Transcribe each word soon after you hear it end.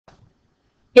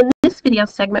video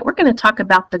segment, we're going to talk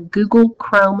about the Google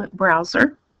Chrome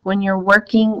browser. When you're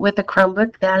working with a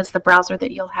Chromebook, that is the browser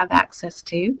that you'll have access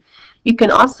to. You can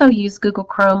also use Google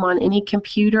Chrome on any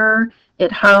computer,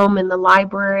 at home, in the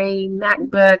library,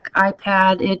 MacBook,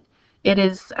 iPad. It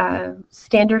is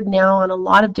standard now on a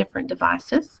lot of different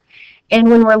devices. And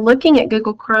when we're looking at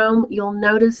Google Chrome, you'll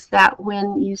notice that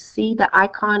when you see the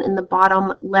icon in the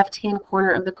bottom left-hand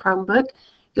corner of the Chromebook,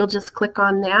 you'll just click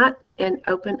on that and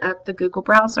open up the Google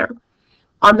browser.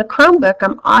 On the Chromebook,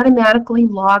 I'm automatically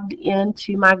logged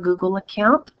into my Google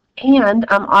account, and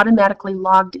I'm automatically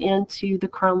logged into the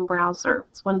Chrome browser.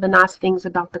 It's one of the nice things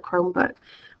about the Chromebook.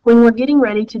 When we're getting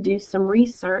ready to do some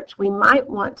research, we might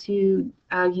want to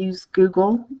use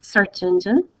Google search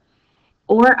engine,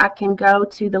 or I can go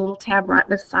to the little tab right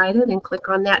beside it and click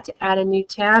on that to add a new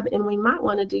tab, and we might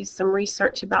want to do some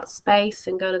research about space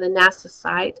and go to the NASA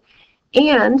site.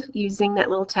 And using that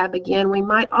little tab again, we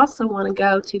might also want to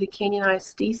go to the Canyon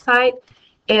ISD site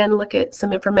and look at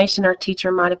some information our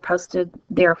teacher might have posted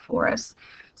there for us.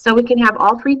 So we can have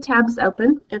all three tabs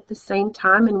open at the same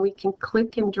time, and we can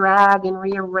click and drag and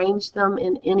rearrange them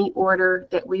in any order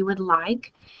that we would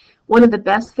like. One of the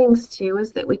best things too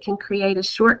is that we can create a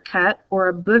shortcut or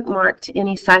a bookmark to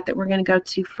any site that we're going to go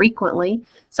to frequently.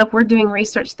 So if we're doing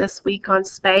research this week on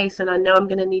space and I know I'm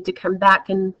going to need to come back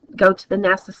and go to the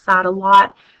NASA site a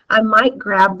lot, I might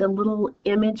grab the little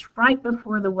image right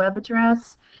before the web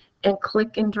address and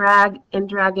click and drag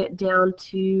it down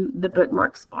to the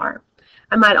bookmarks bar.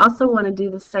 I might also want to do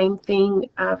the same thing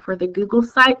for the Google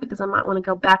site, because I might want to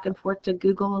go back and forth to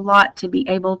Google a lot to be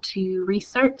able to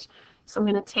research. So I'm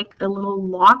going to take the little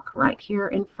lock right here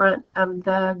in front of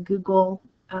the Google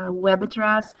web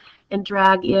address and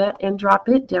drag it and drop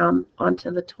it down onto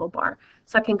the toolbar.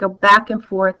 So I can go back and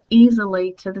forth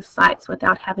easily to the sites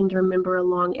without having to remember a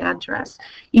long address.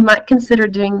 You might consider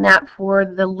doing that for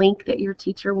the link that your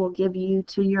teacher will give you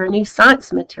to your new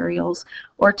science materials,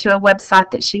 or to a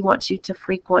website that she wants you to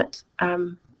frequent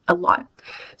a lot.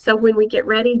 So when we get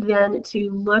ready then to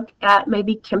look at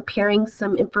maybe comparing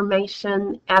some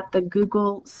information at the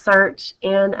Google search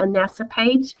and a NASA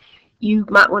page, you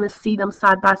might want to see them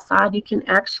side by side. You can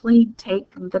actually take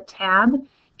the tab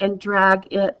and drag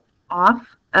it off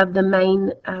of the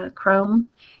main Chrome,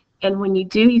 and when you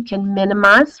do, you can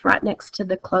minimize right next to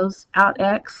the close out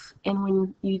X, and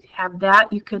when you have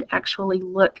that, you could actually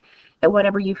look at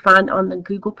whatever you find on the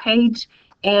Google page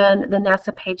and the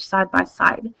NASA page side by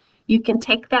side. You can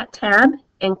take that tab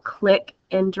and click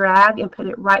and drag and put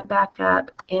it right back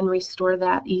up and restore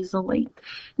that easily.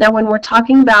 Now when we're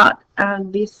talking about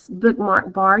this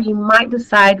bookmark bar, you might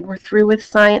decide we're through with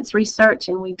science research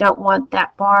and we don't want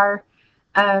that bar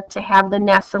to have the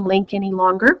NASA link any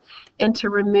longer. And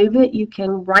to remove it, you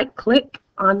can right click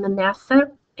on the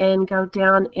NASA and go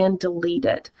down and delete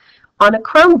it. On a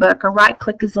Chromebook, a right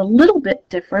click is a little bit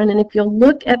different, and if you'll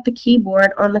look at the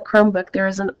keyboard on the Chromebook, there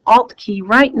is an Alt key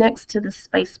right next to the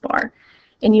space bar,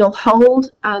 and you'll hold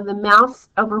the mouse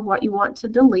over what you want to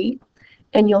delete,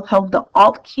 and you'll hold the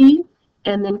Alt key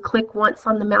and then click once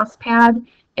on the mouse pad,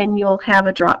 and you'll have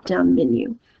a drop-down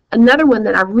menu. Another one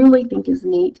that I really think is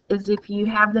neat is if you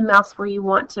have the mouse where you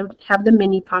want to have the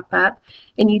menu pop up,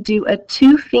 and you do a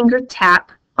 2-finger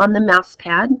tap on the mouse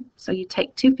pad. So you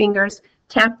take 2 fingers,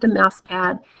 tap the mouse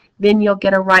pad, then you'll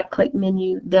get a right-click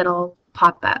menu that'll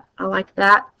pop up. I like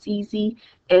that. It's easy,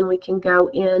 and we can go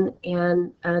in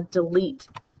and delete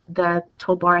the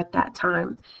toolbar at that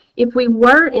time. If we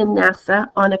were in NASA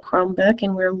on a Chromebook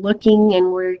and we're looking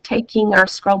and we're taking our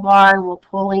scroll bar and we're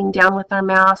pulling down with our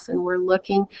mouse and we're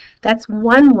looking, that's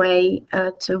one way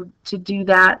to do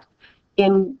that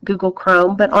in Google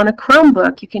Chrome. But on a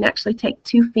Chromebook, you can actually take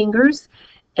 2 fingers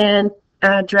and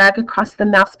drag across the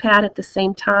mouse pad at the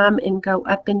same time and go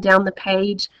up and down the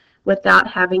page without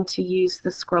having to use the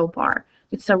scroll bar.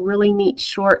 It's a really neat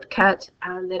shortcut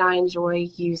that I enjoy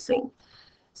using.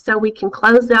 So we can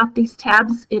close out these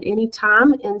tabs at any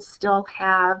time and still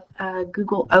have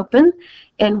Google open.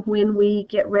 And when we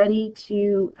get ready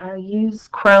to use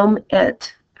Chrome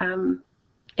at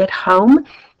home,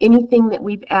 anything that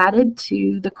we've added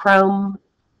to the Chrome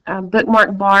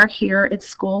bookmark bar here at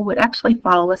school would actually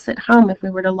follow us at home if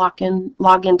we were to log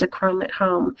into Chrome at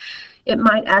home. It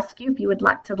might ask you if you would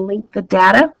like to link the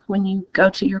data when you go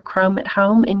to your Chrome at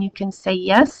home, and you can say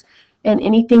yes, and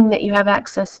anything that you have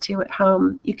access to at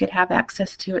home you could have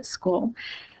access to at school.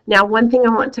 Now, one thing I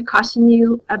want to caution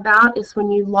you about is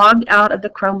when you log out of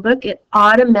the Chromebook, it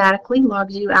automatically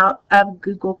logs you out of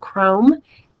Google Chrome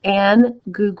and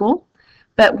Google.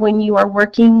 But when you are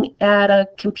working at a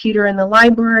computer in the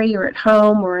library or at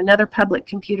home or another public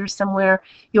computer somewhere,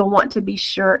 you'll want to be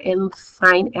sure and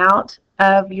sign out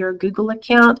of your Google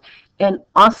account and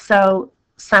also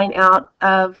sign out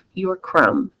of your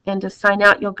Chrome. And to sign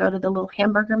out, you'll go to the little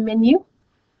hamburger menu,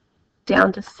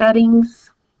 down to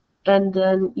settings, and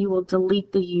then you will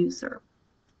delete the user.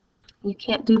 You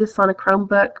can't do this on a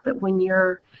Chromebook, but when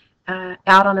you're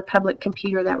out on a public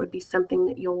computer, that would be something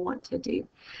that you'll want to do.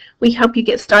 We hope you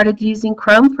get started using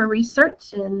Chrome for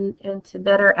research and to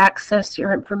better access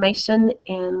your information,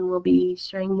 and we'll be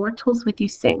sharing more tools with you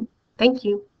soon. Thank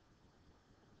you.